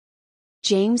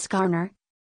James Garner.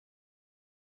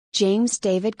 James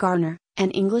David Garner, an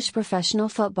English professional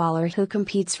footballer who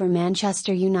competes for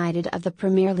Manchester United of the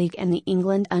Premier League and the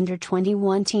England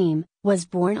under-21 team, was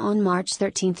born on March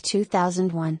 13,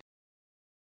 2001.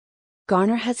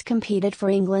 Garner has competed for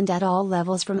England at all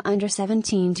levels from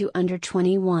under-17 to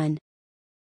under-21.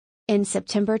 In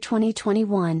September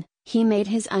 2021, he made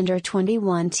his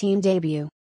under-21 team debut.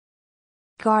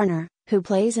 Garner, who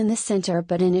plays in the centre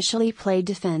but initially played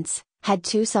defence, had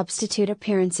 2 substitute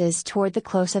appearances toward the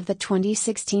close of the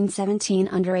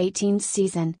 2016-17 under-18s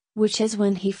season, which is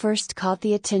when he first caught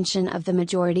the attention of the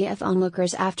majority of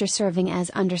onlookers after serving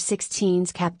as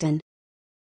under-16s captain.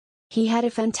 He had a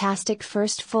fantastic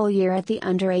first full year at the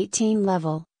under-18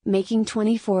 level, making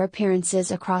 24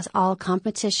 appearances across all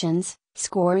competitions,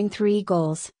 scoring 3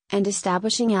 goals, and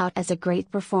establishing out as a great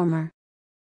performer.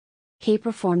 He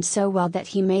performed so well that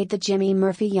he made the Jimmy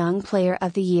Murphy Young Player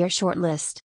of the Year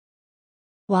shortlist.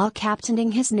 While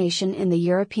captaining his nation in the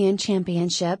European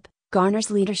Championship, Garner's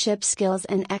leadership skills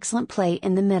and excellent play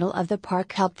in the middle of the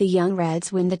park helped the Young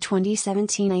Reds win the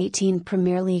 2017-18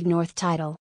 Premier League North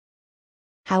title.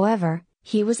 However,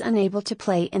 he was unable to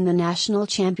play in the National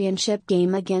Championship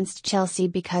game against Chelsea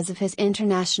because of his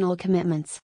international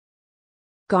commitments.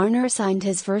 Garner signed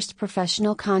his first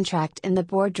professional contract in the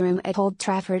boardroom at Old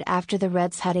Trafford after the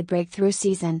Reds had a breakthrough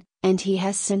season, and he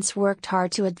has since worked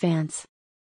hard to advance.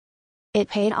 It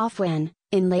paid off when,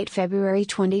 in late February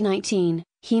 2019,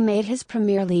 he made his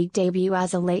Premier League debut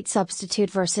as a late substitute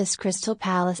versus Crystal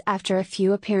Palace after a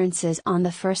few appearances on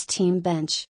the first-team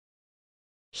bench.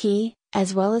 He,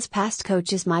 as well as past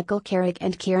coaches Michael Carrick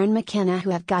and Kieran McKenna who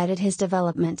have guided his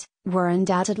development, were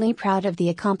undoubtedly proud of the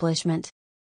accomplishment.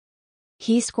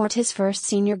 He scored his first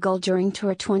senior goal during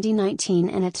Tour 2019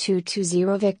 in a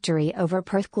 2-0 victory over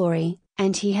Perth Glory,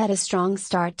 and he had a strong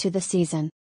start to the season.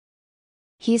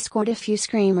 He scored a few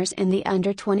screamers in the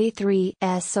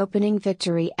under-23's opening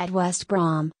victory at West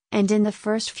Brom, and in the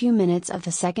first few minutes of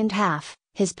the second half,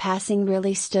 his passing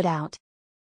really stood out.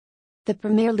 The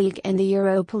Premier League and the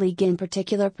Europa League in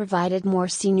particular provided more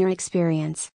senior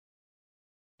experience.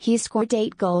 He scored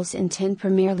 8 goals in 10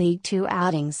 Premier League 2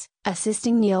 outings,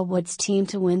 assisting Neil Wood's team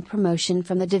to win promotion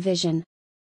from the division.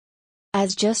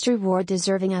 As just reward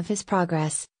deserving of his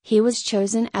progress, he was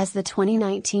chosen as the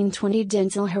 2019-20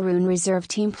 Denzel Haroun Reserve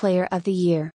Team Player of the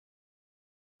Year.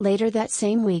 Later that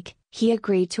same week, he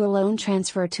agreed to a loan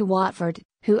transfer to Watford,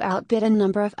 who outbid a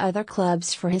number of other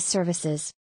clubs for his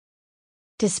services.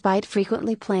 Despite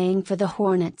frequently playing for the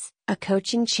Hornets, a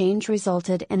coaching change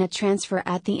resulted in a transfer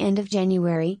at the end of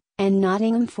January, and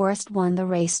Nottingham Forest won the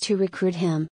race to recruit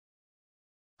him.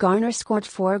 Garner scored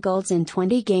 4 goals in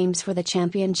 20 games for the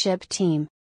championship team.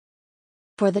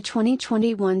 For the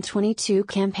 2021-22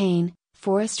 campaign,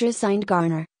 Forest re-signed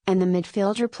Garner, and the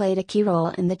midfielder played a key role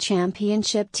in the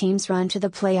championship team's run to the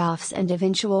playoffs and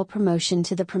eventual promotion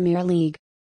to the Premier League.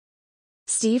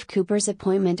 Steve Cooper's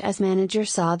appointment as manager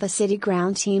saw the City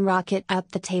Ground team rocket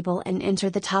up the table and enter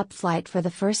the top flight for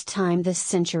the first time this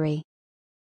century.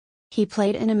 He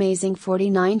played an amazing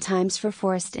 49 times for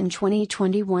Forest in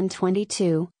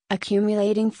 2021-22,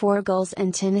 accumulating 4 goals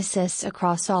and 10 assists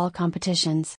across all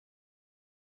competitions.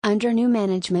 Under new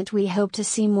management we hope to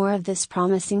see more of this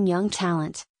promising young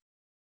talent.